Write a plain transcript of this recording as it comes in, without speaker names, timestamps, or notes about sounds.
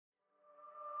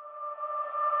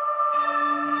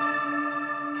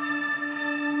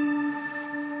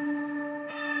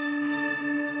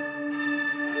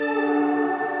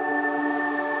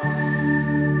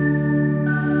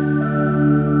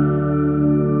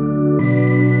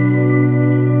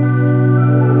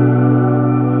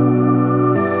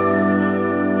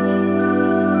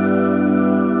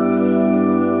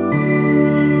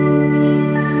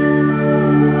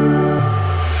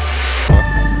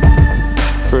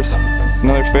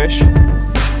fish.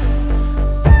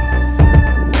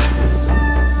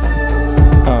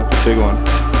 Oh, it's a big one.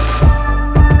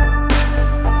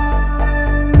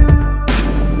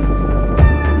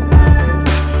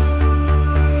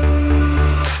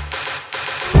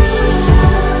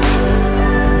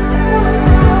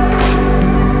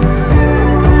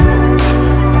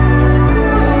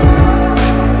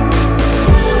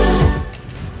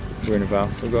 We're in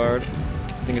Vasselgard,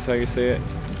 I think is how you say it.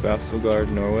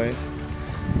 Vasselgard, Norway.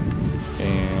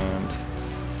 And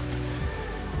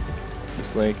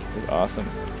this lake is awesome.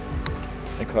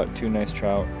 I caught 2 nice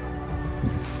trout.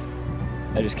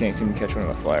 I just can't seem to catch one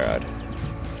on a fly rod.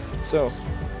 So,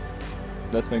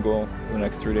 that's my goal for the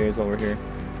next 3 days while we're here.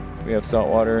 We have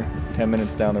saltwater 10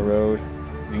 minutes down the road.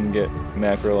 You can get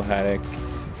mackerel, haddock,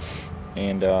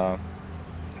 and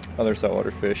other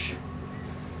saltwater fish.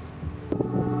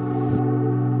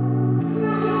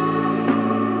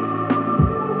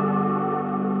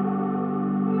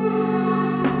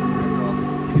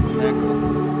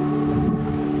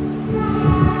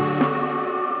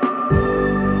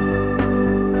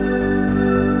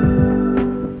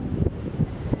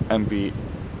 I'm beat.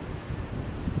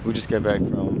 We just got back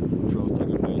from Trolls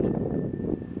Taco Night.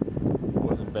 It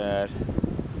wasn't bad,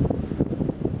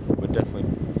 but definitely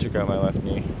took out my left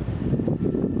knee.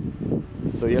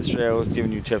 So yesterday I was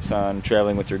giving you tips on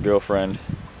traveling with your girlfriend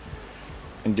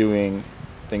and doing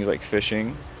things like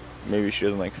fishing. Maybe she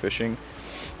doesn't like fishing.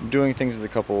 Doing things as a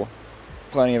couple,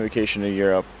 planning a vacation to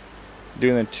Europe,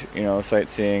 doing the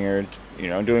sightseeing, or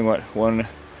doing what one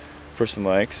person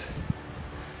likes.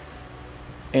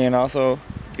 And also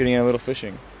getting in a little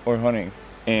fishing or hunting.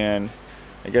 And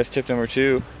I guess tip number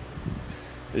 2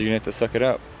 is you're gonna have to suck it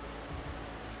up.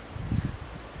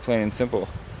 Plain and simple.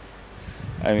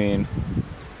 I mean,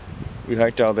 we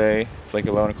hiked all day. It's like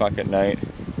 11 o'clock at night.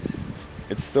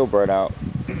 It's still bright out.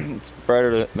 It's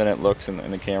brighter than it looks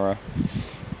in the camera.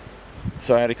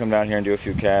 So I had to come down here and do a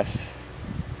few casts.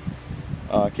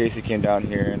 Casey came down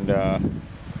here and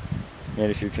made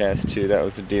a few casts too. That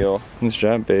was the deal. Nice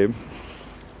job, babe.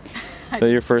 Is that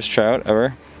your first trout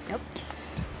ever? Yep.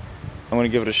 I'm gonna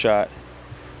give it a shot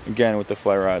again with the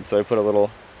fly rod. So I put a little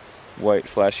white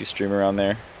flashy streamer on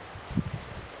there.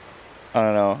 I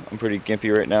don't know, I'm pretty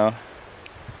gimpy right now.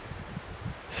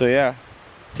 So yeah,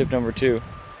 tip number 2,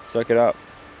 suck it up.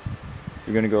 If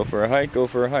you're gonna go for a hike, go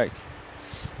for a hike.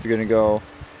 If you're gonna go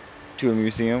to a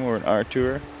museum or an art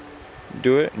tour,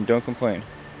 do it and don't complain.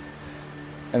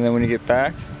 And then when you get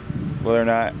back, whether or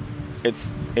not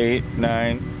it's 8,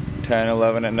 9, 10,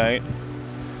 11 at night,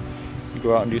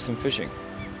 go out and do some fishing.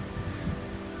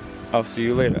 I'll see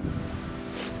you later.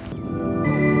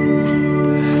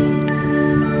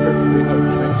 Perfectly hooked.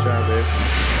 Nice job, babe.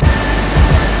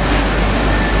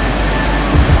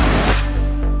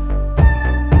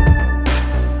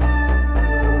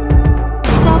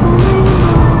 Double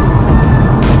rainbow.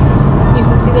 You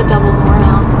can see the double more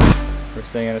now. We're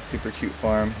staying at a super cute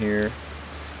farm here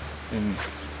in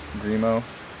Grimo.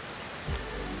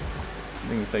 I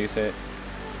think that's how you say it.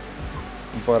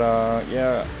 But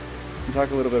yeah, I'll talk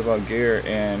a little bit about gear.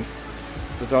 And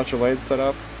this ultralight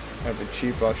setup, I have a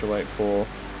cheap ultralight pole.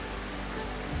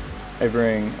 I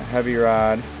bring a heavy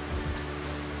rod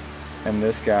and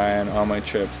this guy on all my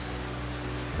trips.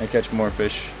 I catch more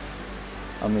fish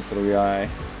on this little guy.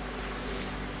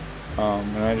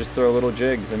 And I just throw little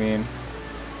jigs. I mean,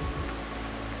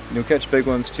 you'll catch big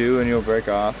ones too and you'll break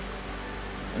off.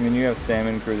 I mean, you have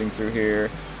salmon cruising through here.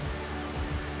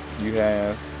 You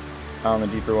have on the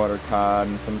deeper water cod,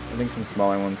 and I think some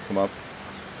smaller ones come up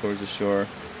towards the shore.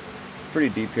 Pretty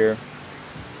deep here.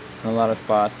 And a lot of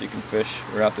spots you can fish.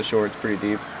 We're off the shore, it's pretty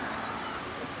deep.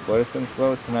 But it's been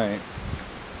slow tonight.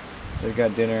 They've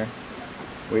got dinner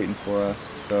waiting for us,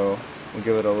 so we'll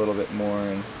give it a little bit more,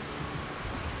 and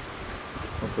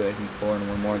hopefully I can pull in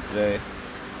one more today.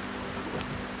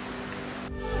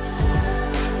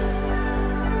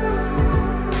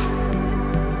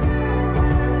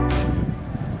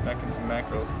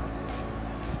 Mackerels.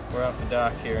 We're off the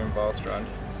dock here in Ballstrand.